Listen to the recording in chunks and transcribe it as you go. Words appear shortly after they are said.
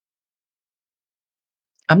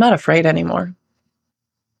I'm not afraid anymore.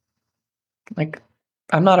 Like,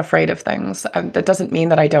 I'm not afraid of things. That doesn't mean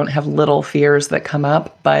that I don't have little fears that come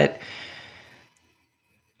up, but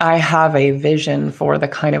I have a vision for the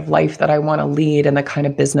kind of life that I want to lead and the kind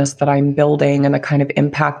of business that I'm building and the kind of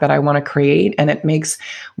impact that I want to create. And it makes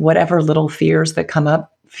whatever little fears that come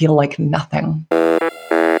up feel like nothing.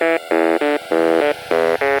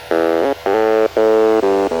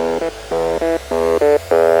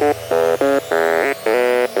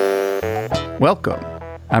 Welcome.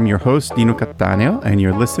 I'm your host, Dino Cattaneo, and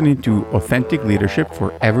you're listening to Authentic Leadership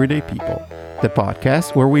for Everyday People, the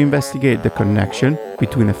podcast where we investigate the connection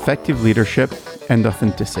between effective leadership and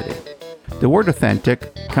authenticity. The word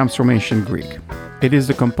authentic comes from ancient Greek. It is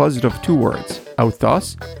the composite of two words,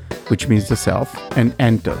 authos, which means the self, and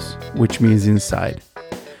entos, which means inside.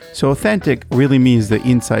 So authentic really means the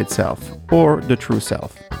inside self, or the true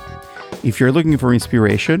self. If you're looking for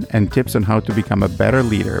inspiration and tips on how to become a better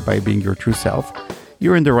leader by being your true self,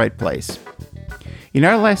 you're in the right place. In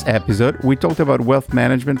our last episode, we talked about wealth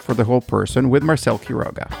management for the whole person with Marcel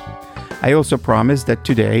Quiroga. I also promised that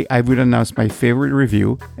today I would announce my favorite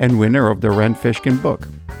review and winner of the Rand Fishkin book.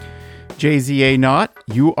 JZA Not,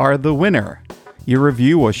 you are the winner. Your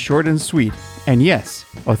review was short and sweet, and yes,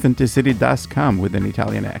 authenticity does come with an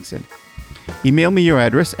Italian accent. Email me your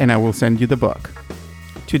address and I will send you the book.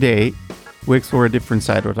 Today, we explore a different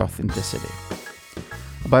side of authenticity.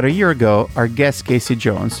 About a year ago, our guest Casey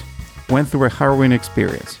Jones went through a harrowing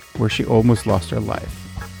experience where she almost lost her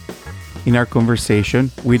life. In our conversation,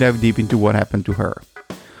 we dive deep into what happened to her.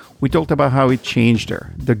 We talked about how it changed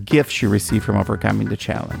her, the gift she received from overcoming the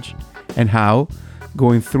challenge, and how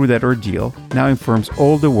going through that ordeal now informs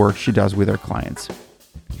all the work she does with her clients.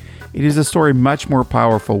 It is a story much more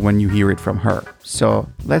powerful when you hear it from her, so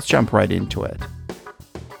let's jump right into it.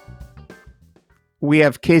 We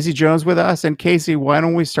have Casey Jones with us. And Casey, why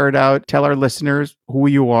don't we start out, tell our listeners who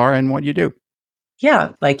you are and what you do?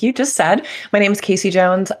 Yeah, like you just said, my name is Casey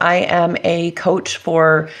Jones. I am a coach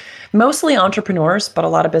for mostly entrepreneurs, but a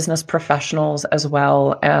lot of business professionals as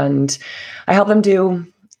well. And I help them do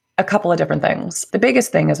a couple of different things. The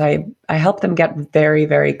biggest thing is I help them get very,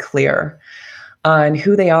 very clear on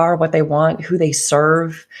who they are, what they want, who they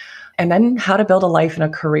serve, and then how to build a life and a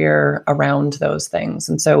career around those things.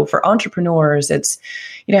 And so for entrepreneurs, it's,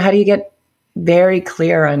 how do you get very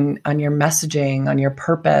clear on your messaging, on your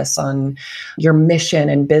purpose, on your mission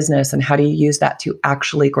and business, and how do you use that to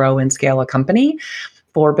actually grow and scale a company?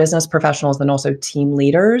 For business professionals and also team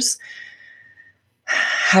leaders,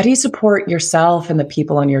 how do you support yourself and the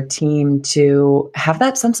people on your team to have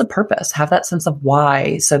that sense of purpose, have that sense of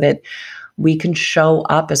why, so that we can show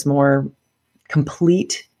up as more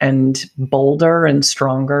complete and bolder and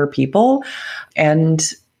stronger people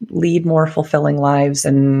and lead more fulfilling lives,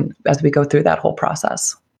 and as we go through that whole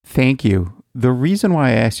process. Thank you. The reason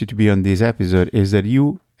why I asked you to be on this episode is that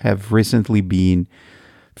you have recently been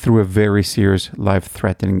through a very serious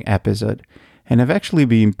life-threatening episode and have actually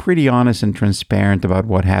been pretty honest and transparent about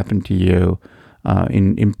what happened to you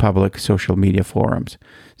in public social media forums.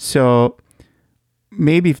 So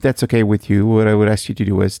maybe if that's okay with you, what I would ask you to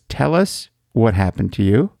do is tell us what happened to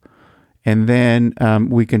you, and then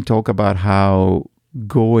we can talk about how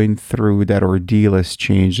going through that ordeal has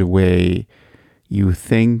changed the way you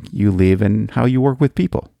think, you live, and how you work with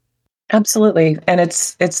people. Absolutely. And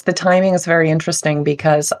it's the timing is very interesting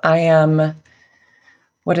because I am,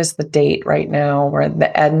 what is the date right now? We're at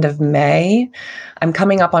the end of May. I'm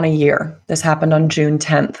coming up on a year. This happened on June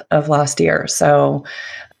 10th of last year. So,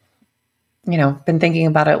 been thinking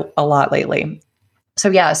about it a lot lately.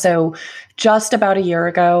 So just about a year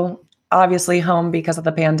ago, obviously home because of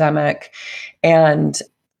the pandemic, and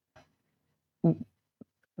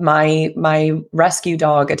my rescue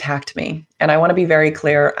dog attacked me. And I want to be very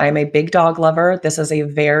clear, I'm a big dog lover. This is a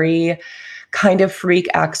very kind of freak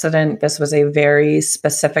accident. This was a very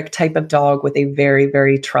specific type of dog with a very,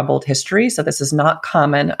 very troubled history. So this is not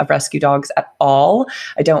common of rescue dogs at all.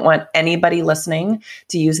 I don't want anybody listening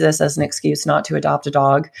to use this as an excuse not to adopt a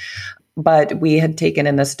dog. But we had taken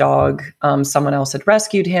in this dog. Someone else had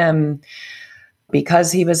rescued him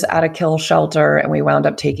because he was at a kill shelter, and we wound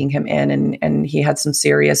up taking him in, and he had some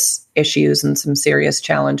serious issues and some serious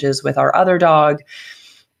challenges with our other dog.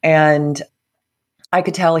 And I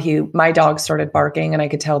could tell my dog started barking, and I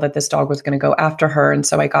could tell that this dog was going to go after her. And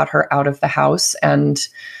so I got her out of the house. And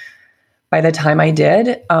by the time I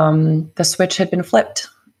did, the switch had been flipped.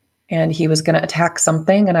 And he was going to attack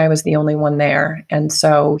something, and I was the only one there. And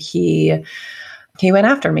so he went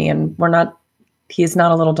after me, and he's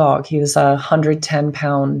not a little dog. He was a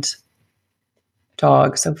 110-pound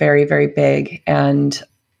dog, so very, very big. And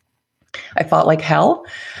I fought like hell,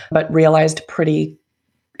 but realized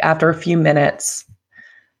after a few minutes,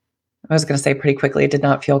 I was going to say pretty quickly, it did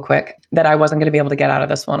not feel quick, that I wasn't going to be able to get out of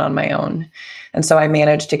this one on my own. And so I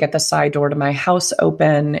managed to get the side door to my house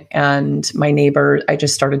open, and my neighbor, I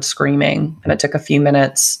just started screaming, and it took a few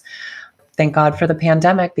minutes. Thank God for the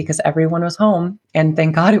pandemic, because everyone was home, and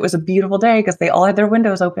thank God it was a beautiful day because they all had their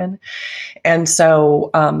windows open. And so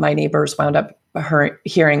my neighbors wound up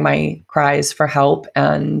hearing my cries for help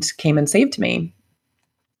and came and saved me.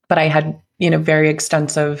 But I had, very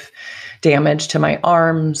extensive damage to my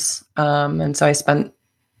arms. And so I spent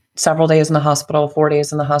several days in the hospital, 4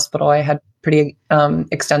 days in the hospital. I had pretty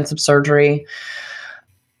extensive surgery,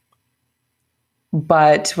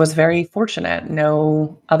 but was very fortunate.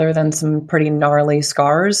 No, other than some pretty gnarly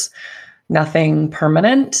scars, nothing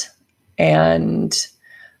permanent. And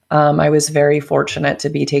I was very fortunate to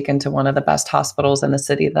be taken to one of the best hospitals in the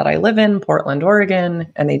city that I live in, Portland,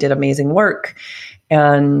 Oregon, and they did amazing work.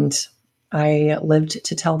 And I lived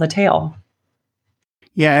to tell the tale.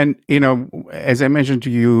 Yeah. And, as I mentioned to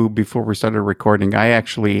you before we started recording, I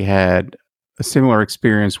actually had a similar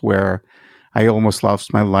experience where I almost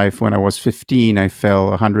lost my life when I was 15. I fell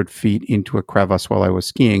 100 feet into a crevasse while I was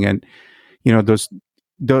skiing. And,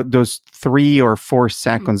 those 3 or 4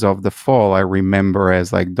 seconds of the fall, I remember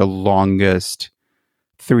as like the longest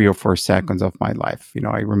 3 or 4 seconds of my life.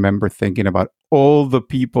 I remember thinking about all the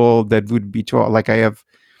people that would be taught. Like I have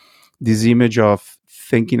this image of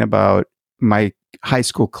thinking about my high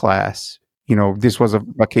school class. This was a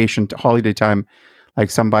vacation holiday time, like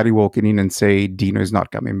somebody walking in and say, Dino is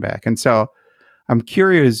not coming back. And so I'm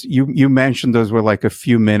curious, you mentioned those were like a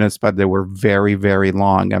few minutes, but they were very, very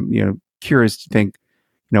long. I'm, curious to think,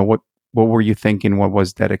 what were you thinking? What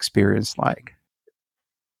was that experience like?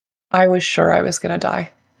 I was sure I was going to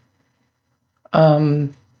die.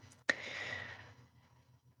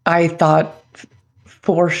 I thought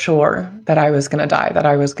for sure that I was going to die, that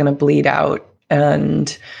I was going to bleed out.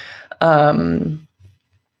 And I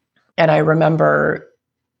remember,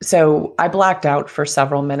 so I blacked out for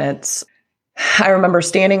several minutes. I remember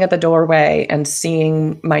standing at the doorway and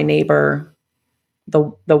seeing my neighbor,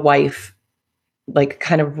 the wife, like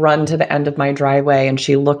kind of run to the end of my driveway, and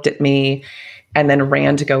she looked at me and then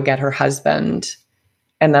ran to go get her husband.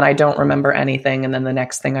 And then I don't remember anything. And then the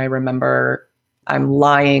next thing I remember, I'm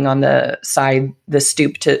lying on the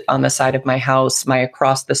stoop on the side of my house. My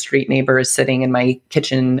across the street neighbor is sitting in my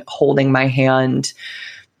kitchen holding my hand.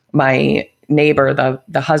 My neighbor,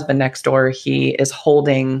 the husband next door, he is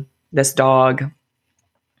holding this dog.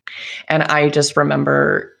 And I just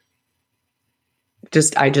remember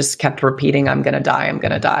I just kept repeating, I'm going to die. I'm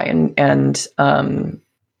going to die. And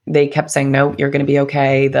they kept saying, no, you're going to be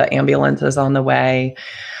okay. The ambulance is on the way.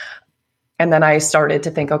 And then I started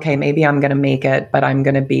to think, okay, maybe I'm going to make it, but I'm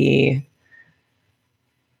going to be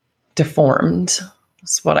deformed.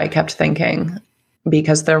 That's what I kept thinking,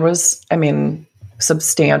 because there was,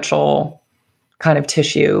 substantial kind of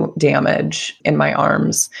tissue damage in my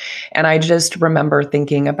arms. And I just remember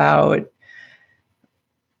thinking about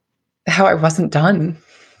how I wasn't done,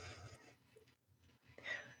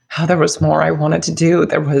 how there was more I wanted to do.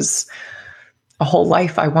 There was a whole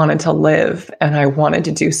life I wanted to live, and I wanted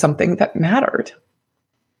to do something that mattered.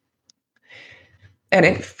 And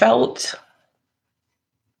it felt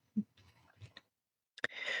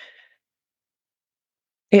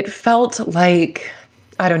like,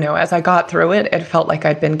 I don't know, as I got through it, it felt like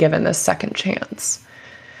I'd been given this second chance.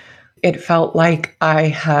 It felt like I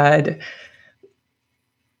had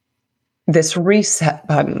this reset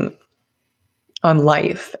button on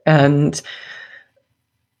life. And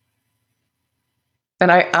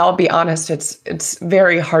I'll be honest, it's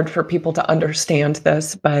very hard for people to understand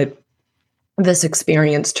this, but this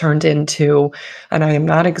experience turned into, and I am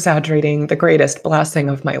not exaggerating, the greatest blessing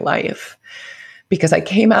of my life, because I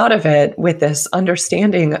came out of it with this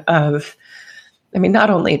understanding of, not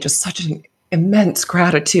only just such an immense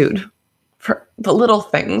gratitude for the little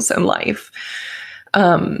things in life,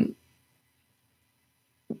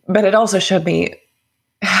 but it also showed me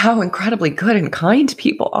how incredibly good and kind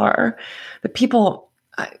people are. The people,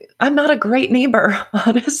 I'm not a great neighbor,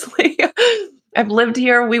 honestly. I've lived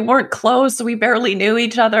here. We weren't close. We barely knew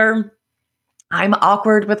each other. I'm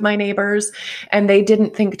awkward with my neighbors, and they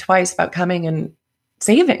didn't think twice about coming and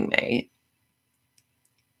saving me.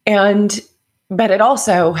 But it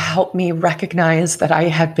also helped me recognize that I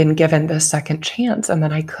had been given this second chance and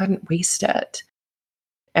that I couldn't waste it.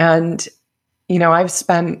 And, I've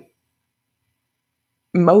spent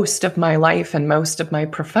most of my life and most of my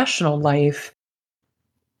professional life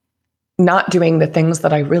not doing the things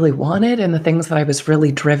that I really wanted and the things that I was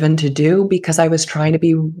really driven to do, because I was trying to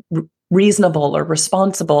be reasonable or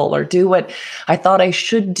responsible or do what I thought I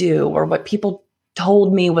should do or what people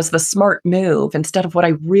told me was the smart move instead of what I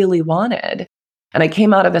really wanted. And I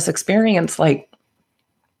came out of this experience like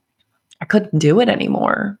I couldn't do it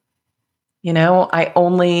anymore.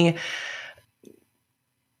 The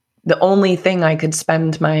only thing I could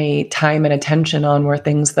spend my time and attention on were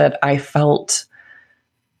things that I felt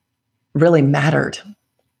really mattered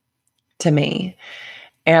to me.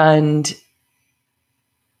 And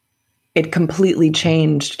it completely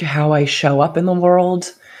changed how I show up in the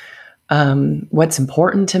world, what's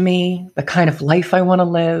important to me, the kind of life I want to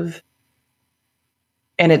live.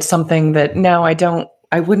 And it's something that now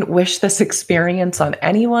I wouldn't wish this experience on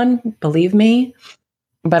anyone, believe me,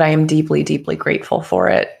 but I am deeply, deeply grateful for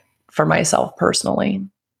it, for myself personally.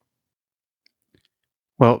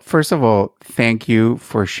 Well, first of all, thank you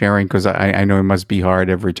for sharing, because I know it must be hard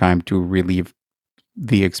every time to relive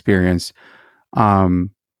the experience.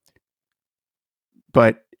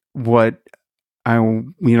 But what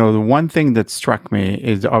the one thing that struck me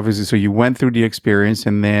is obviously, so you went through the experience,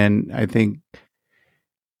 and then I think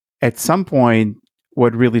at some point,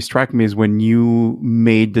 what really struck me is when you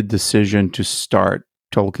made the decision to start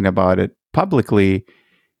talking about it publicly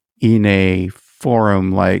in a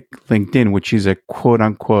forum like LinkedIn, which is a quote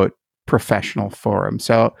unquote professional forum.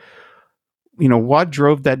 So, what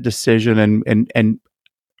drove that decision, and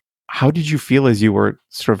how did you feel as you were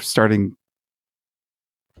sort of starting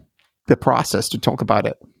the process to talk about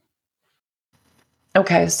it?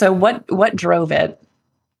 Okay, so what drove it?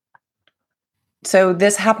 So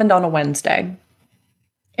this happened on a Wednesday,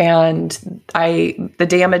 and the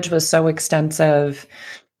damage was so extensive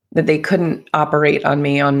that they couldn't operate on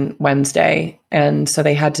me on Wednesday. And so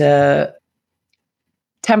they had to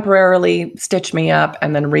temporarily stitch me up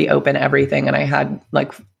and then reopen everything. And I had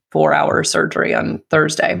like 4-hour surgery on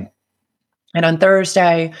Thursday. And on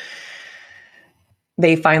Thursday,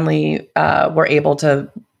 they finally were able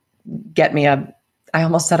to get me I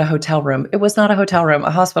almost said a hotel room. It was not a hotel room,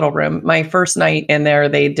 a hospital room. My first night in there,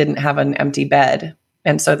 they didn't have an empty bed.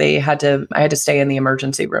 And so I had to stay in the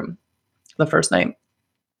emergency room the first night.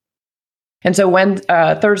 And so when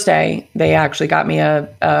Thursday, they actually got me a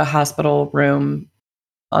hospital room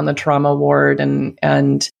on the trauma ward, and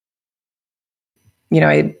I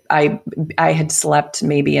had slept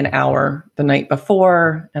maybe an hour the night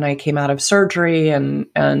before, and I came out of surgery,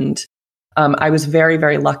 and I was very,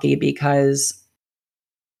 very lucky because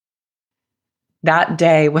that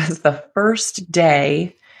day was the first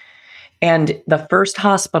day and the first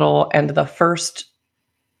hospital and the first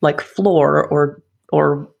like floor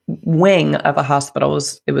or wing of a hospital.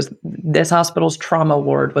 It was this hospital's trauma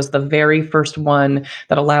ward was the very first one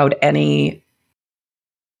that allowed any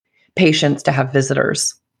patients to have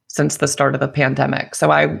visitors since the start of the pandemic. So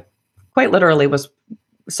I quite literally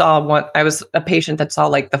I was a patient that saw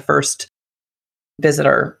like the first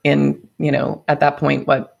visitor in, at that point,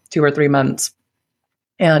 2 or 3 months.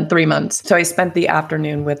 And 3 months. So I spent the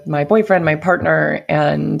afternoon with my boyfriend, my partner,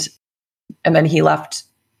 and then he left,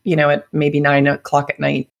 at maybe 9 o'clock at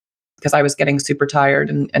night because I was getting super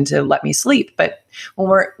tired and to let me sleep. But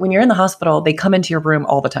when you're in the hospital, they come into your room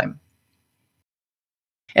all the time.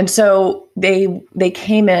 And so they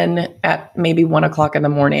came in at maybe 1 o'clock in the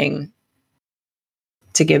morning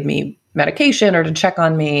to give me medication or to check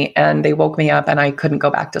on me. And they woke me up and I couldn't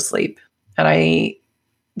go back to sleep. And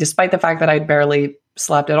despite the fact that I'd barely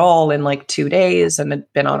slept at all in like 2 days and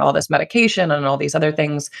had been on all this medication and all these other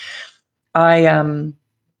things, I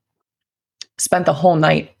spent the whole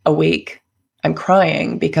night awake and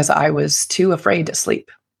crying because I was too afraid to sleep.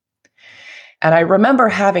 And I remember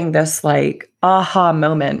having this like aha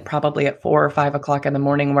moment probably at 4 or 5 o'clock in the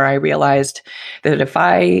morning where I realized that if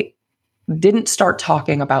I didn't start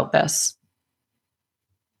talking about this,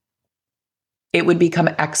 it would become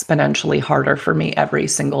exponentially harder for me every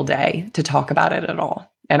single day to talk about it at all.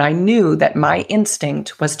 And I knew that my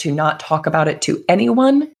instinct was to not talk about it to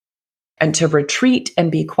anyone and to retreat and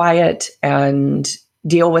be quiet and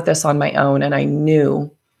deal with this on my own. And I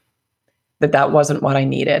knew that wasn't what I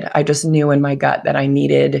needed. I just knew in my gut that I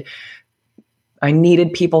needed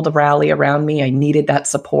people to rally around me. I needed that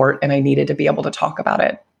support and I needed to be able to talk about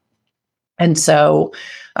it. And so,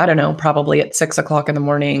 I don't know, probably at 6 o'clock in the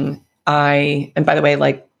morning, and by the way,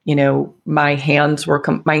 like, my hands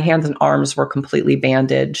and arms were completely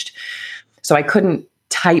bandaged. So I couldn't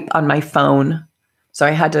type on my phone. So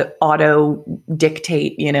I had to auto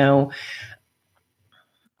dictate, a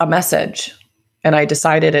message. And I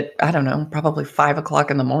decided at, I don't know, probably 5 o'clock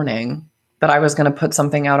in the morning that I was going to put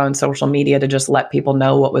something out on social media to just let people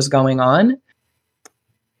know what was going on.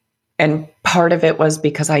 And part of it was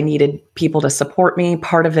because I needed people to support me.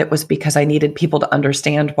 Part of it was because I needed people to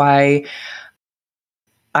understand why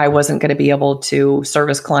I wasn't going to be able to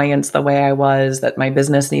service clients the way I was, that my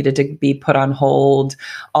business needed to be put on hold,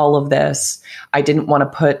 all of this. I didn't want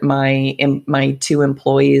to put my 2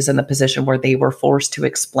 employees in the position where they were forced to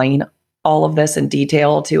explain all of this in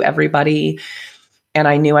detail to everybody. And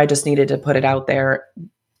I knew I just needed to put it out there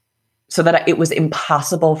so that it was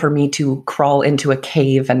impossible for me to crawl into a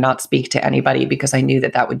cave and not speak to anybody, because I knew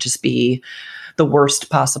that that would just be the worst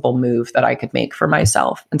possible move that I could make for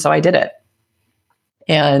myself. And so I did it.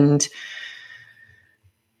 And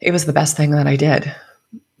it was the best thing that I did,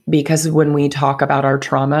 because when we talk about our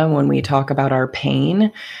trauma, when we talk about our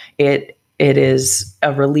pain, it is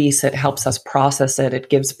a release. It helps us process it. It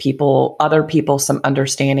gives other people some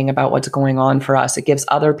understanding about what's going on for us. It gives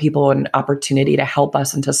other people an opportunity to help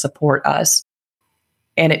us and to support us.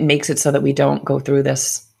 And it makes it so that we don't go through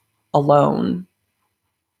this alone.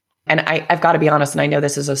 And I've got to be honest, and I know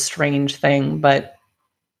this is a strange thing, but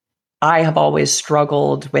I have always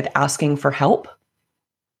struggled with asking for help.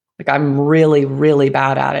 Like, I'm really, really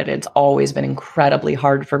bad at it. It's always been incredibly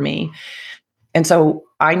hard for me. And so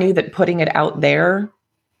I knew that putting it out there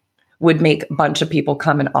would make a bunch of people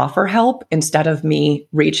come and offer help, instead of me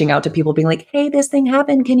reaching out to people being like, hey, this thing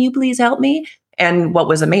happened. Can you please help me? And what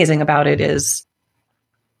was amazing about it is,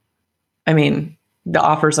 the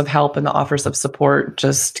offers of help and the offers of support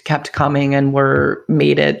just kept coming and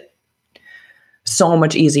made it so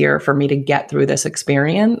much easier for me to get through this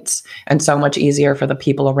experience, and so much easier for the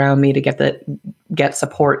people around me to get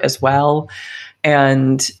support as well.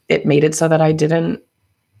 And it made it so that I didn't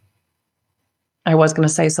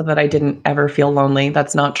ever feel lonely.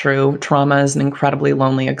 That's not true. Trauma is an incredibly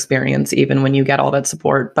lonely experience, even when you get all that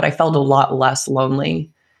support. But I felt a lot less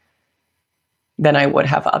lonely than I would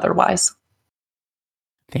have otherwise.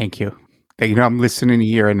 Thank you. I'm listening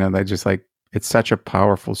here, and I just it's such a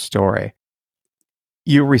powerful story.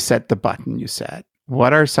 You reset the button, you said.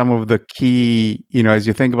 What are some of the key, as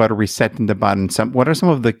you think about resetting the button, what are some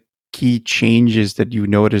of the key changes that you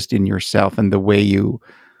noticed in yourself and the way you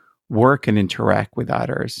work and interact with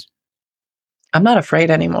others? I'm not afraid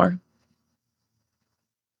anymore.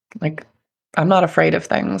 I'm not afraid of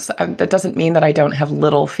things. That doesn't mean that I don't have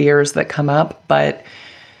little fears that come up, but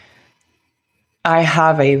I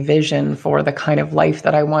have a vision for the kind of life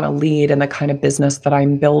that I want to lead and the kind of business that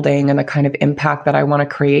I'm building and the kind of impact that I want to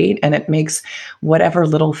create. And it makes whatever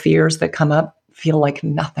little fears that come up feel like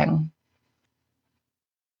nothing.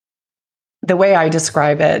 The way I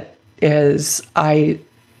describe it is, I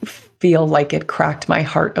feel like it cracked my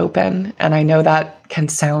heart open. And I know that can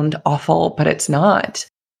sound awful, but it's not.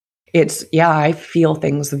 I feel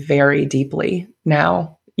things very deeply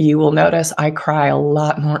now. You will notice I cry a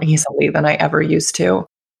lot more easily than I ever used to.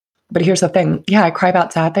 But here's the thing. Yeah, I cry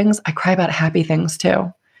about sad things. I cry about happy things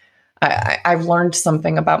too. I've learned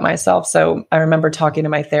something about myself. So I remember talking to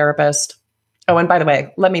my therapist. Oh, and by the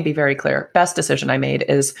way, let me be very clear. Best decision I made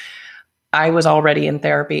is, I was already in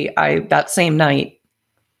therapy. That same night,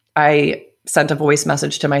 I sent a voice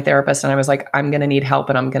message to my therapist, and I was like, I'm going to need help,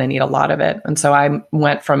 and I'm going to need a lot of it. And so I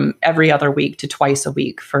went from every other week to twice a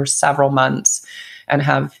week for several months, and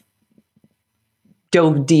have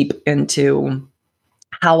dove deep into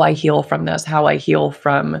how I heal from this, how I heal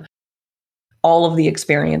from all of the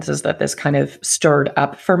experiences that this kind of stirred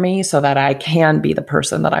up for me, so that I can be the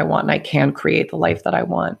person that I want and I can create the life that I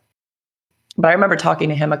want. But I remember talking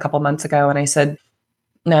to him a couple months ago, and I said,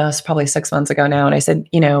 no, it's probably 6 months ago now. And I said,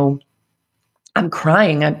 I'm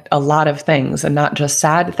crying at a lot of things and not just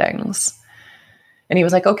sad things. And he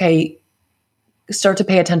was like, okay, start to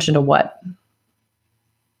pay attention to what?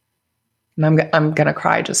 And I'm going to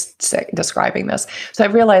cry just describing this. So I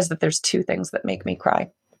realized that there's 2 things that make me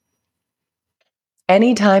cry.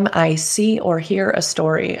 Anytime I see or hear a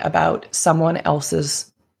story about someone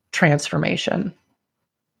else's transformation,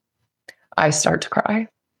 I start to cry.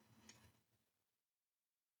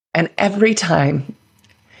 And every time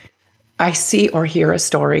I see or hear a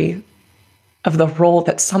story of the role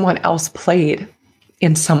that someone else played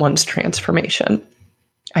in someone's transformation,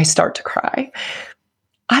 I start to cry.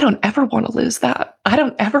 I don't ever want to lose that. I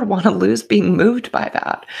don't ever want to lose being moved by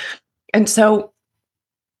that. And so,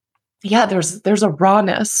 yeah, there's a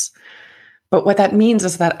rawness, but what that means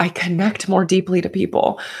is that I connect more deeply to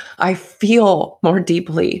people. I feel more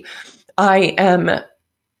deeply. I am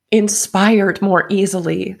inspired more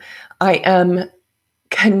easily. I am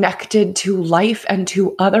connected to life and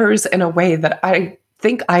to others in a way that I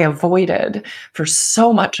think I avoided for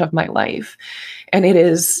so much of my life. And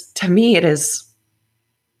to me,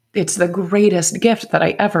 it's the greatest gift that I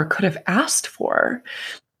ever could have asked for.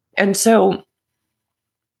 And so,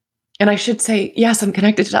 and I should say, yes, I'm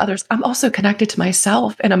connected to others. I'm also connected to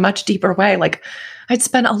myself in a much deeper way. Like I'd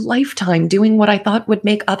spent a lifetime doing what I thought would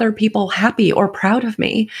make other people happy or proud of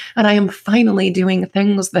me. And I am finally doing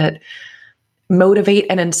things that motivate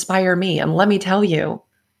and inspire me. And let me tell you,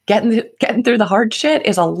 getting through the hard shit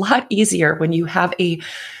is a lot easier when you have a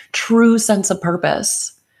true sense of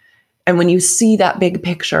purpose. And when you see that big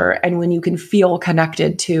picture and when you can feel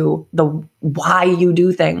connected to the why you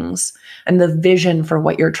do things and the vision for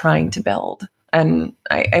what you're trying to build. And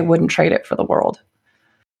I wouldn't trade it for the world.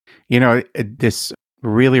 This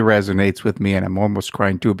really resonates with me, and I'm almost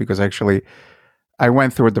crying too, because actually I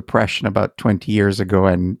went through a depression about 20 years ago,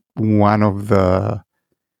 and one of the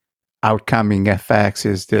outcoming effects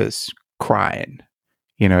is this crying.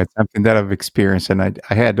 It's something that I've experienced, and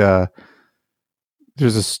I had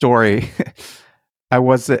there's a story. I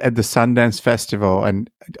was at the Sundance Festival, and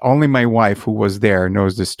only my wife, who was there,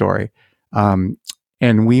 knows the story. And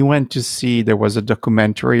we went to see, there was a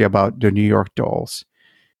documentary about the New York Dolls.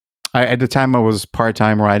 At the time, I was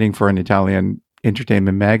part-time writing for an Italian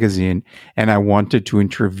entertainment magazine, and I wanted to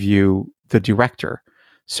interview the director.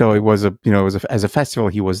 So it was as a festival,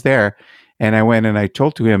 he was there, and I went and I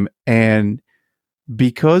told to him, and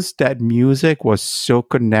because that music was so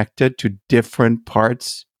connected to different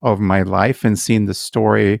parts of my life, and seeing the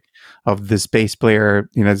story of this bass player,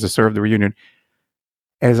 as a sort of the reunion,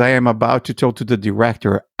 as I am about to tell to the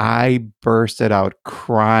director, I bursted out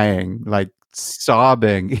crying, like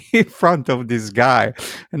sobbing in front of this guy.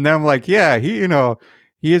 And then I'm like, yeah, he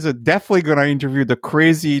is definitely going to interview the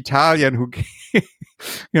crazy Italian who,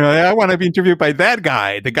 I want to be interviewed by that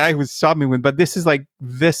guy, the guy who's sobbing with, but this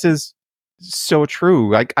is so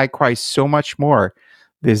true. I cry so much more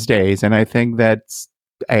these days. And I think that's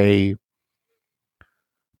a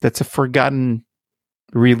forgotten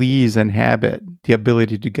release and habit, the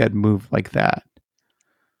ability to get moved like that.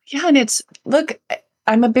 Yeah. And look,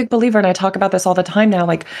 I'm a big believer, and I talk about this all the time now.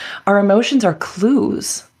 Like our emotions are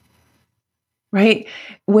clues, right?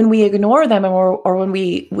 When we ignore them, or when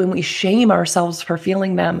we shame ourselves for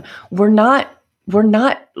feeling them, we're not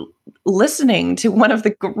listening to one of the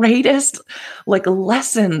greatest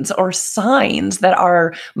lessons or signs that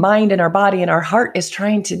our mind and our body and our heart is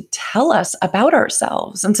trying to tell us about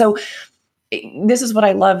ourselves. And so this is what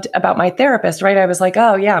I loved about my therapist, right? I was like,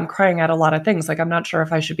 oh yeah, I'm crying out a lot of things. I'm not sure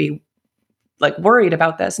if I should be worried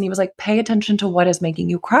about this. And he was like, pay attention to what is making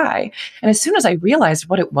you cry. And as soon as I realized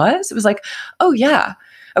what it was like, oh yeah,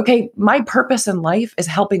 okay, my purpose in life is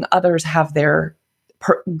helping others have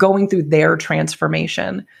going through their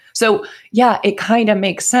transformation. So yeah, it kind of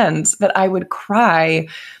makes sense that I would cry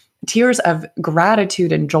tears of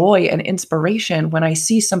gratitude and joy and inspiration when I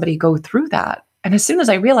see somebody go through that. And as soon as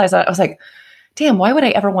I realized that, I was like, damn, why would I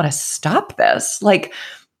ever want to stop this?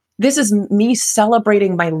 This is me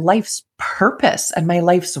celebrating my life's purpose and my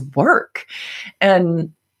life's work.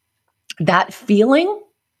 And that feeling,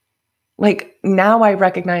 now I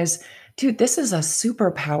recognize, dude, this is a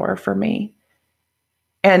superpower for me.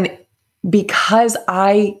 And because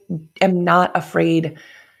I am not afraid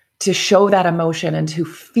to show that emotion and to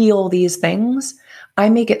feel these things, I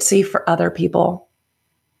make it safe for other people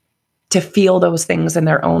to feel those things in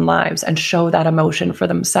their own lives and show that emotion for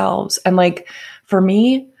themselves. And for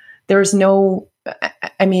me, there's no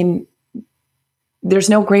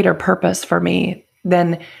greater purpose for me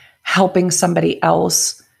than helping somebody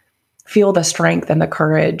else feel the strength and the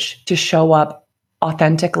courage to show up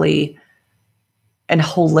authentically and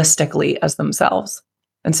holistically as themselves.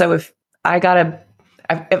 And so if I've got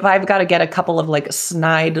to get a couple of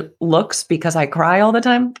snide looks because I cry all the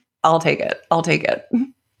time, I'll take it.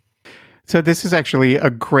 So this is actually a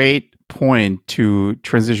great point to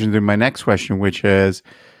transition to my next question, which is,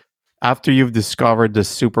 after you've discovered the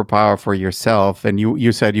superpower for yourself, and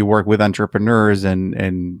you said you work with entrepreneurs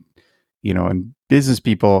and business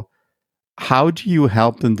people, how do you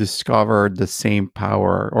help them discover the same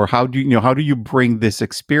power? Or how do you bring this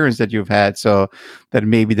experience that you've had so that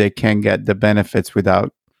maybe they can get the benefits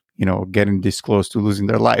without, getting this close to losing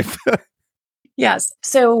their life? Yes.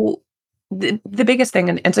 So the biggest thing,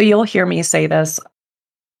 and so you'll hear me say this,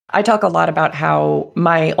 I talk a lot about how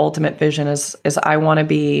my ultimate vision is I want to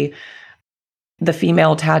be the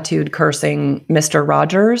female tattooed cursing Mr.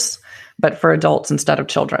 Rogers, but for adults instead of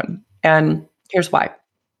children. And here's why.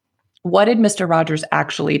 What did Mr. Rogers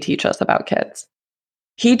actually teach us about kids?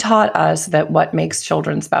 He taught us that what makes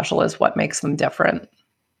children special is what makes them different,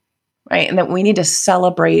 right? And that we need to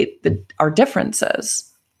celebrate our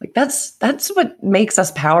differences. That's what makes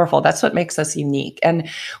us powerful. That's what makes us unique. And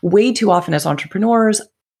way too often as entrepreneurs,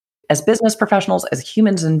 as business professionals, as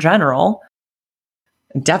humans in general,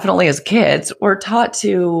 definitely as kids, we're taught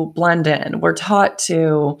to blend in. We're taught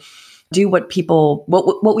to do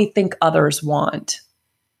what we think others want.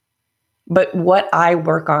 But what I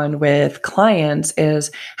work on with clients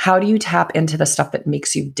is, how do you tap into the stuff that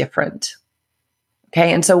makes you different?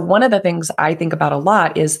 Okay. And so one of the things I think about a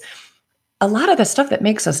lot is, a lot of the stuff that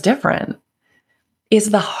makes us different is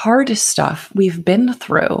the hardest stuff we've been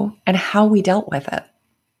through and how we dealt with it.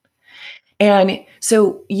 And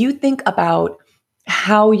so you think about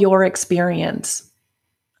how your experience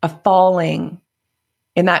of falling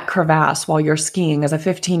in that crevasse while you're skiing as a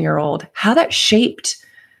 15-year-old, how that shaped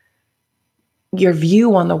your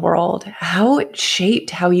view on the world, how it shaped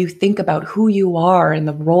how you think about who you are and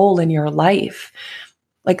the role in your life.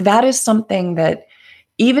 Like, that is something that,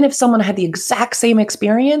 even if someone had the exact same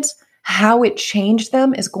experience, how it changed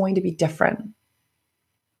them is going to be different.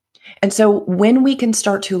 And so when we can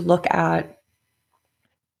start to look at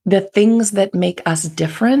the things that make us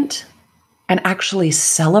different and actually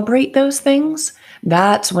celebrate those things,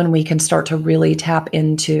 that's when we can start to really tap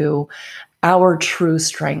into our true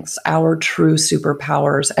strengths, our true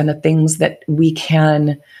superpowers, and the things that we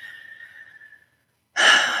can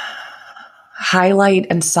highlight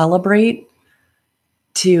and celebrate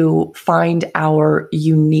to find our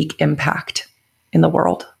unique impact in the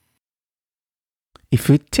world. If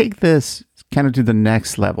we take this kind of to the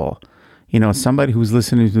next level, somebody who's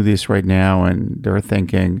listening to this right now and they're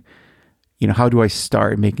thinking, how do I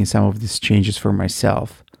start making some of these changes for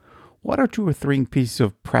myself? What are 2 or 3 pieces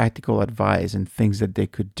of practical advice and things that they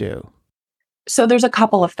could do? So there's a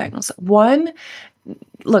couple of things. One,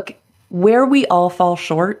 look, where we all fall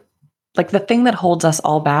short, like the thing that holds us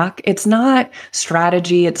all back, it's not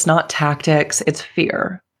strategy, it's not tactics, it's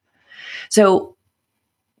fear. So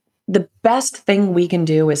the best thing we can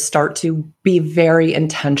do is start to be very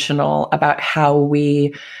intentional about how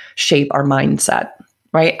we shape our mindset,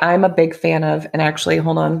 right? I'm a big fan of, and actually,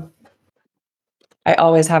 hold on, I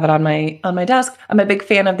always have it on my desk. I'm a big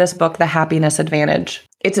fan of this book, The Happiness Advantage.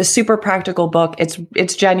 It's a super practical book.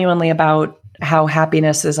 It's genuinely about how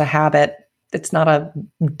happiness is a habit. It's not a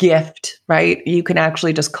gift, right? You can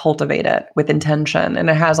actually just cultivate it with intention. And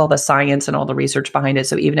it has all the science and all the research behind it.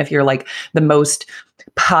 So even if you're like the most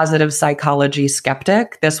positive psychology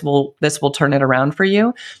skeptic, this will turn it around for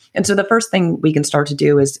you. And so the first thing we can start to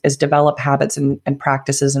do is develop habits and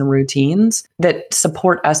practices and routines that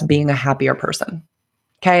support us being a happier person.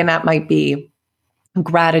 Okay. And that might be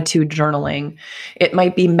gratitude journaling. It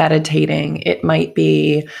might be meditating. It might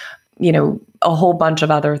be, a whole bunch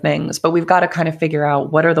of other things, but we've got to kind of figure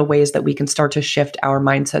out what are the ways that we can start to shift our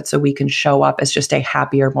mindset so we can show up as just a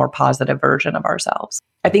happier, more positive version of ourselves.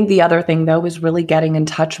 I think the other thing, though, is really getting in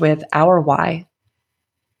touch with our why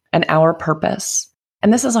and our purpose.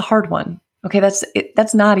 And this is a hard one. Okay,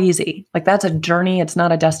 that's not easy. Like, that's a journey. It's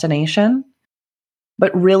not a destination,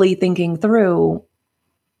 but really thinking through,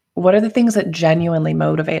 what are the things that genuinely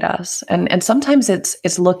motivate us? And sometimes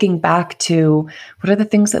it's looking back to, what are the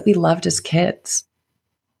things that we loved as kids,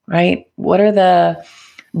 right? What are the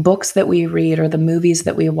books that we read or the movies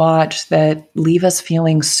that we watch that leave us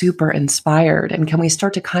feeling super inspired? And can we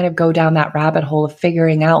start to kind of go down that rabbit hole of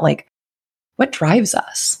figuring out, like, what drives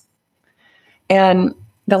us? And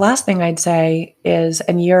the last thing I'd say is,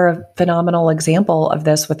 and you're a phenomenal example of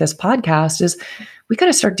this with this podcast, is we got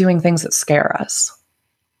to start doing things that scare us.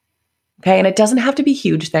 Okay. And it doesn't have to be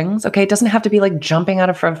huge things. Okay. It doesn't have to be like jumping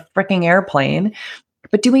out of a freaking airplane,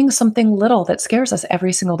 but doing something little that scares us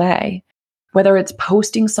every single day. Whether it's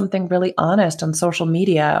posting something really honest on social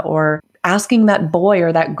media, or asking that boy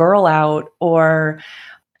or that girl out, or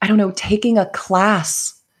I don't know, taking a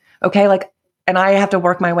class. Okay. Like, and I have to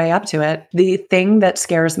work my way up to it. The thing that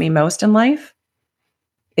scares me most in life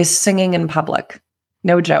is singing in public.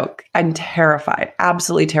 No joke. I'm terrified,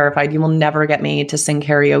 absolutely terrified. You will never get me to sing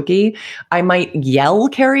karaoke. I might yell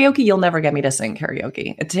karaoke. You'll never get me to sing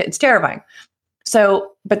karaoke. It's terrifying.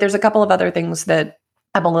 So, but there's a couple of other things that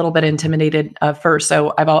I'm a little bit intimidated of first.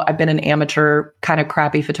 So I've been an amateur kind of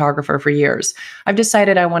crappy photographer for years. I've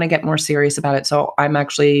decided I want to get more serious about it. So I'm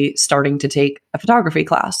actually starting to take a photography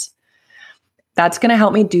class. That's going to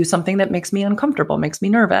help me do something that makes me uncomfortable, makes me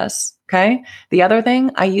nervous. Okay. The other thing,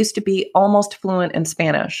 I used to be almost fluent in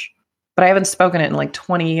Spanish, but I haven't spoken it in like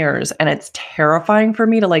 20 years. And it's terrifying for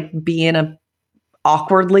me to like be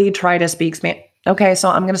awkwardly try to speak Spanish. Okay. So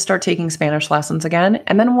I'm going to start taking Spanish lessons again.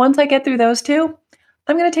 And then once I get through those 2,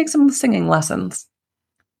 I'm going to take some singing lessons.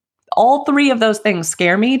 All 3 of those things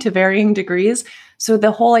scare me to varying degrees. So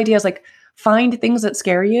the whole idea is like, find things that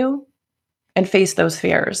scare you and face those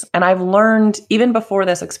fears. And I've learned, even before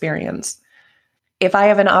this experience, if I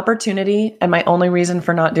have an opportunity and my only reason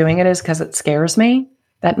for not doing it is because it scares me,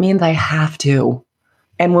 That means I have to.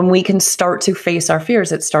 And when we can start to face our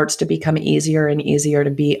fears, it starts to become easier and easier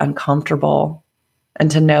to be uncomfortable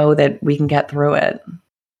and to know that we can get through it.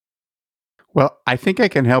 Well, I think I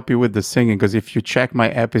can help you with the singing because if you check my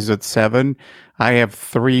episode 7, I have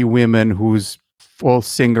 3 women who's full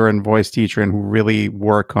singer and voice teacher and who really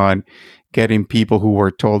work on getting people who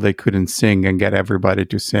were told they couldn't sing and get everybody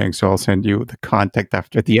to sing. So I'll send you the contact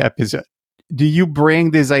after the episode. Do you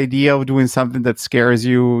bring this idea of doing something that scares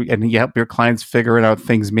you and you help your clients figure out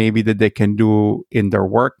things maybe that they can do in their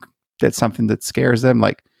work? That's something that scares them,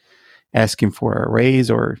 like asking for a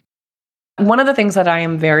raise or... One of the things that I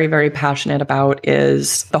am very, very passionate about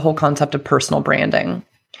is the whole concept of personal branding.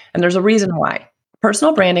 And there's a reason why.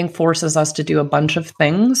 Personal branding forces us to do a bunch of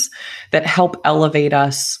things that help elevate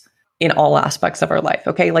us in all aspects of our life.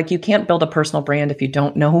 Okay. Like you can't build a personal brand if you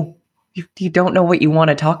don't know. You don't know what you want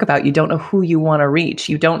to talk about. You don't know who you want to reach.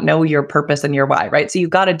 You don't know your purpose and your why, right? So you've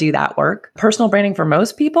got to do that work. Personal branding for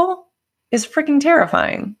most people is freaking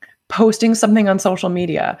terrifying. Posting something on social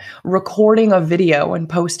media, recording a video and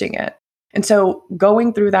posting it. And so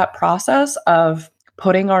going through that process of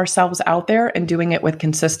putting ourselves out there and doing it with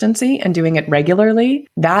consistency and doing it regularly,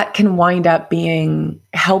 that can wind up being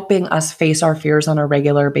helping us face our fears on a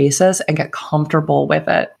regular basis and get comfortable with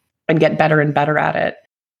it and get better and better at it.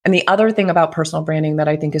 And the other thing about personal branding that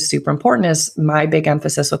I think is super important is my big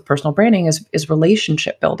emphasis with personal branding is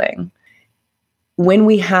relationship building. When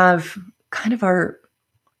we have kind of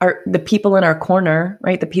the people in our corner,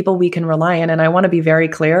 right? The people we can rely on. And I want to be very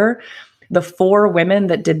clear, the 4 women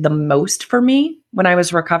that did the most for me when I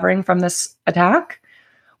was recovering from this attack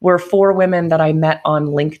were 4 women that I met on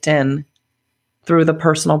LinkedIn through the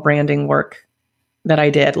personal branding work that I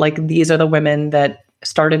did. Like these are the women that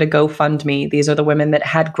started a GoFundMe. These are the women that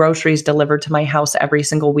had groceries delivered to my house every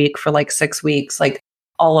single week for like 6 weeks, like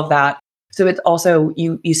all of that. So it's also,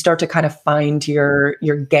 you start to kind of find your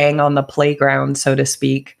gang on the playground, so to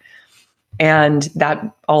speak. And that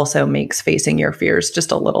also makes facing your fears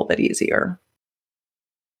just a little bit easier.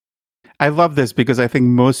 I love this because I think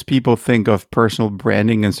most people think of personal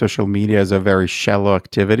branding and social media as a very shallow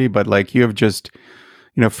activity, but like you have just,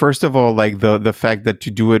 first of all, like the fact that to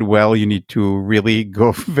do it well, you need to really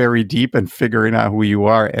go very deep and figuring out who you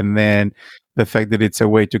are. And then the fact that it's a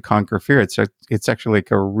way to conquer fear. It's actually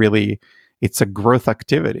like it's a growth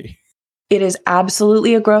activity. It is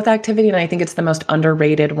absolutely a growth activity, and I think it's the most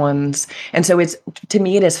underrated ones. And so to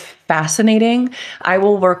me, it is fascinating. I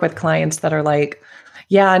will work with clients that are like,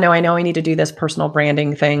 yeah, no, I know I need to do this personal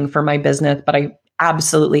branding thing for my business, but I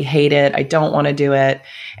absolutely hate it. I don't want to do it.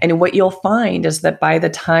 And what you'll find is that by the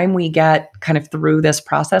time we get kind of through this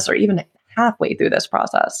process, or even halfway through this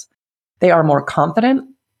process, they are more confident,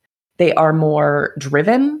 they are more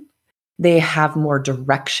driven, they have more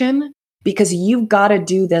direction. Because you've got to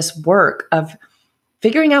do this work of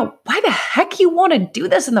figuring out why the heck you want to do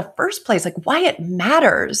this in the first place, like why it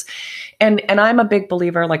matters. And I'm a big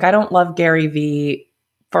believer, like I don't love Gary Vee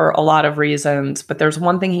for a lot of reasons, but there's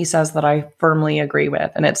one thing he says that I firmly agree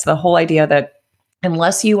with. And it's the whole idea that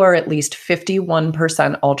unless you are at least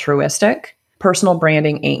 51% altruistic, personal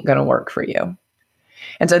branding ain't going to work for you.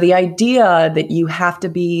 And so the idea that you have to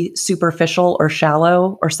be superficial or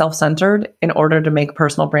shallow or self-centered in order to make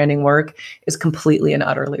personal branding work is completely and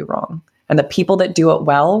utterly wrong. And the people that do it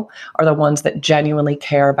well are the ones that genuinely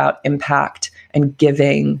care about impact and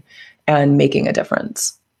giving and making a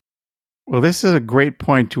difference. Well, this is a great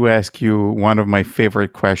point to ask you one of my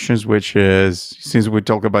favorite questions, which is, since we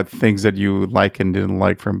talk about things that you like and didn't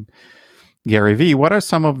like from Gary Vee, what are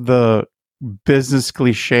some of the business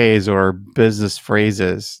cliches or business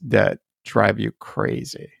phrases that drive you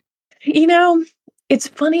crazy? It's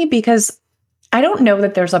funny because I don't know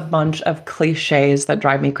that there's a bunch of cliches that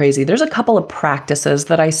drive me crazy. There's a couple of practices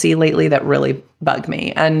that I see lately that really bug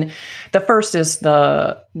me. And the first is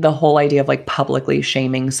the whole idea of like publicly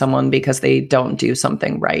shaming someone because they don't do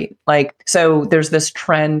something right. Like, so there's this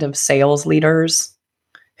trend of sales leaders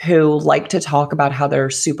who like to talk about how they're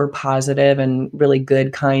super positive and really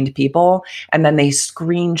good, kind people. And then they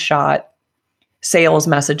screenshot sales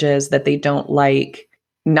messages that they don't like,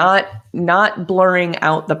 not blurring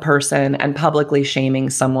out the person and publicly shaming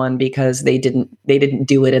someone because they didn't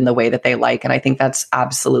do it in the way that they like. And I think that's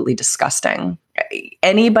absolutely disgusting.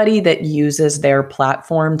 Anybody that uses their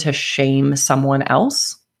platform to shame someone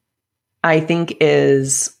else, I think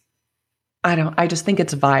I just think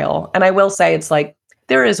it's vile. And I will say it's like,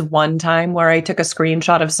 there is one time where I took a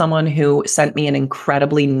screenshot of someone who sent me an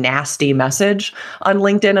incredibly nasty message on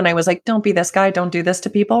LinkedIn. And I was like, don't be this guy. Don't do this to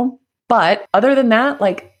people. But other than that,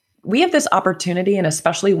 like we have this opportunity. And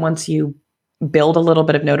especially once you build a little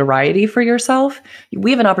bit of notoriety for yourself,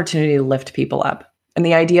 we have an opportunity to lift people up. And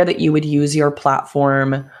the idea that you would use your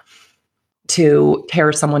platform to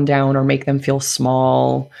tear someone down or make them feel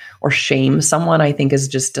small or shame someone, I think is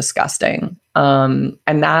just disgusting. And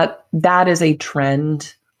that is a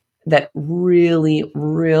trend that really,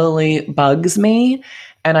 really bugs me.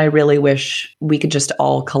 And I really wish we could just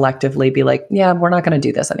all collectively be like, yeah, we're not going to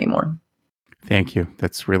do this anymore. Thank you.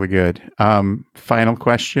 That's really good. Final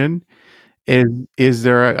question. Is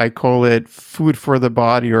there, I call it food for the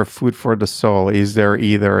body or food for the soul? Is there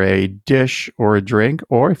either a dish or a drink,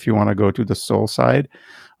 or if you want to go to the soul side,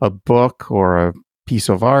 a book or a piece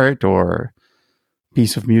of art or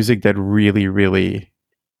piece of music that really, really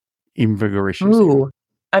invigorates you? Ooh,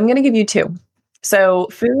 I'm going to give you two. So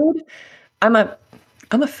food, I'm a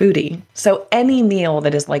foodie. So any meal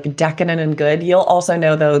that is like decadent and good, you'll also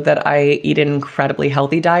know though that I eat an incredibly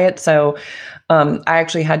healthy diet. So I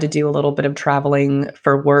actually had to do a little bit of traveling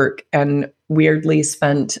for work and weirdly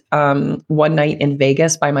spent one night in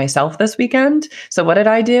Vegas by myself this weekend. So what did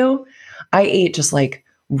I do? I ate just like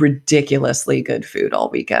ridiculously good food all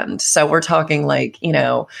weekend. So we're talking like,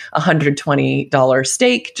 $120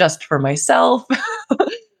 steak just for myself.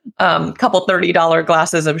 Couple $30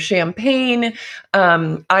 glasses of champagne.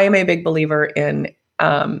 I am a big believer in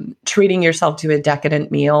treating yourself to a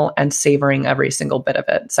decadent meal and savoring every single bit of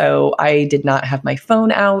it. So I did not have my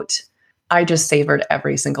phone out. I just savored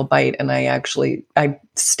every single bite, and I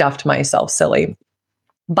stuffed myself silly.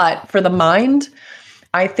 But for the mind,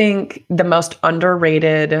 I think the most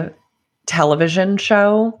underrated television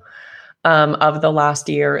show of the last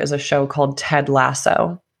year is a show called Ted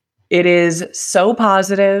Lasso. It is so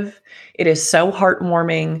positive. It is so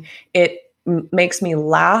heartwarming. It makes me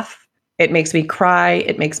laugh. It makes me cry.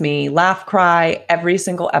 It makes me laugh, cry every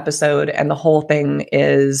single episode. And the whole thing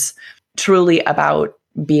is truly about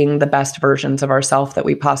being the best versions of ourselves that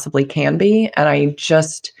we possibly can be. And I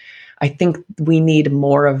think we need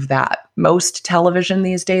more of that. Most television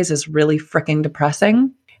these days is really freaking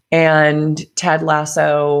depressing. And Ted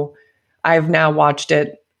Lasso, I've now watched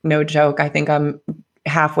it, no joke. I think I'm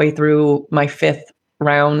halfway through my 5th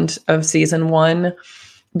round of season 1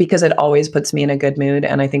 because it always puts me in a good mood.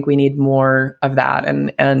 And I think we need more of that.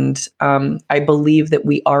 And I believe that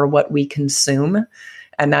we are what we consume.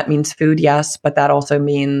 And that means food, yes, but that also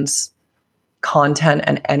means content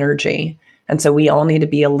and energy. And so we all need to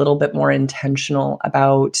be a little bit more intentional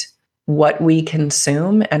about what we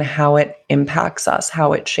consume and how it impacts us,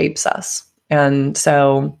 how it shapes us. And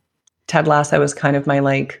so Ted Lasso is kind of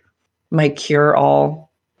my cure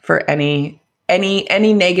all for any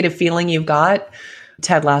negative feeling you've got.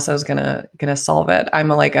 Ted Lasso is gonna solve it.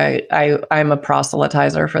 I'm a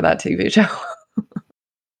proselytizer for that TV show.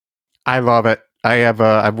 I love it.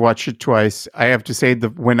 I've watched it twice. I have to say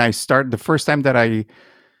the first time that I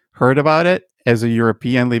heard about it as a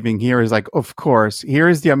European living here is like, of course, here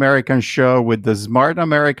is the American show with the smart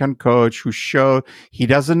American coach who showed he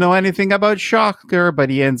doesn't know anything about soccer, but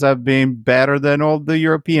he ends up being better than all the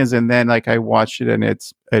Europeans. And then I watched it and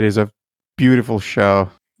it is a beautiful show.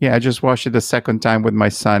 Yeah, I just watched it the second time with my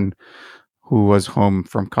son who was home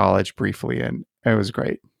from college briefly, and it was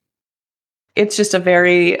great. It's just a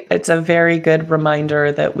very good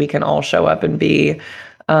reminder that we can all show up and be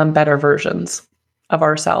better versions of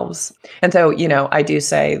ourselves. And so, I do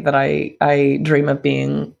say that I dream of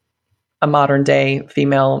being a modern day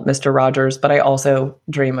female Mr. Rogers, but I also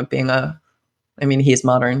dream of being he's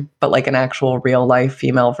modern, but like an actual real life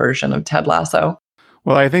female version of Ted Lasso.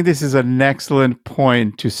 Well, I think this is an excellent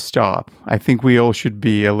point to stop. I think we all should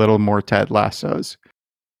be a little more Ted Lassos.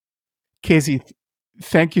 Casey,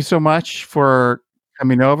 thank you so much for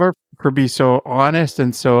coming over, for being so honest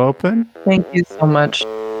and so open. Thank you so much.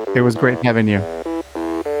 It was great having you.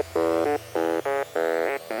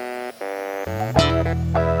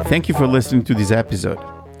 Thank you for listening to this episode.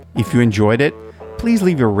 If you enjoyed it, please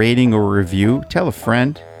leave a rating or review, tell a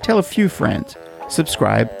friend, tell a few friends,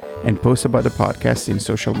 subscribe, and post about the podcast in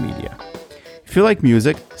social media. If you like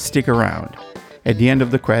music, stick around. At the end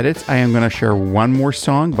of the credits, I am going to share one more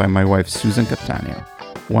song by my wife, Susan Cattaneo,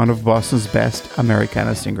 one of Boston's best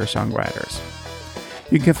Americana singer-songwriters.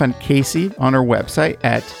 You can find Casey on her website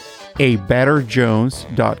at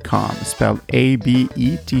abetterjones.com, spelled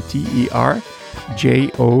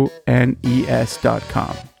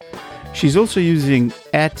ABETTERJONES.com. She's also using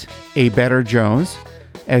 @abetterjones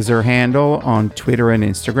as her handle on Twitter and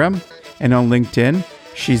Instagram, and on LinkedIn,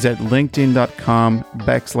 she's at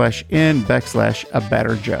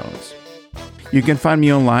linkedin.com/in/abetterjones. You can find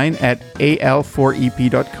me online at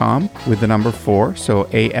al4ep.com with the number 4, so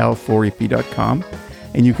al4ep.com,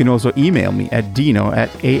 And you can also email me at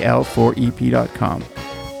dino@al4ep.com.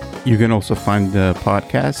 You can also find the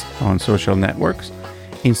podcast on social networks,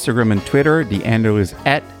 Instagram and Twitter. The handle is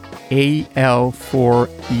at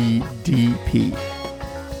AL4EDP.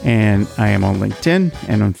 And I am on LinkedIn,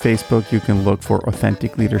 and on Facebook you can look for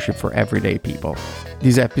Authentic Leadership for Everyday People.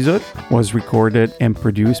 This episode was recorded and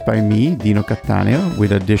produced by me, Dino Cattaneo,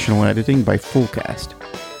 with additional editing by Fullcast.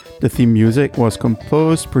 The theme music was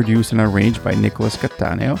composed, produced, and arranged by Nicholas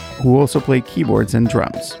Cattaneo, who also played keyboards and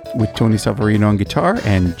drums, with Tony Savarino on guitar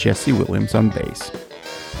and Jesse Williams on bass.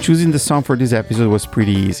 Choosing the song for this episode was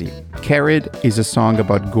pretty easy. Carried is a song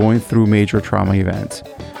about going through major trauma events.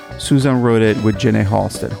 Susan wrote it with Jenny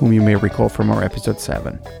Halstead, whom you may recall from our episode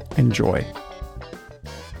 7. Enjoy.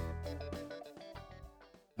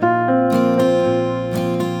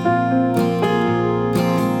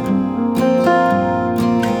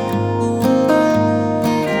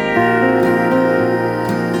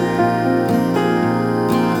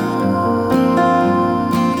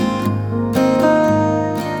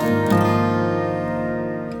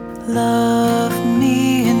 Love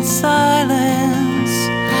me in silence.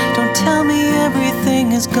 Don't tell me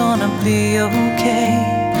everything is gonna be okay.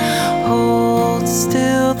 Hold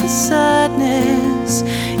still the sadness.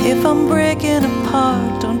 If I'm breaking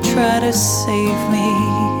apart, don't try to save me.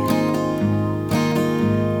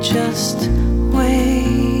 Just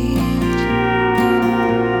wait.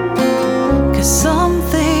 'Cause some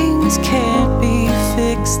things can't be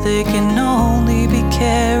fixed, they can only be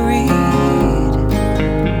carried.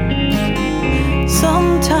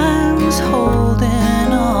 Sometimes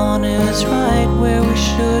holding on is right where we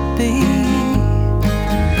should be.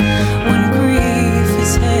 When grief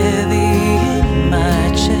is heavy in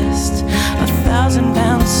my chest,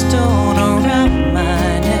 1,000-pound stone around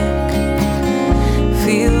my neck,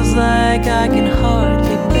 feels like I can hold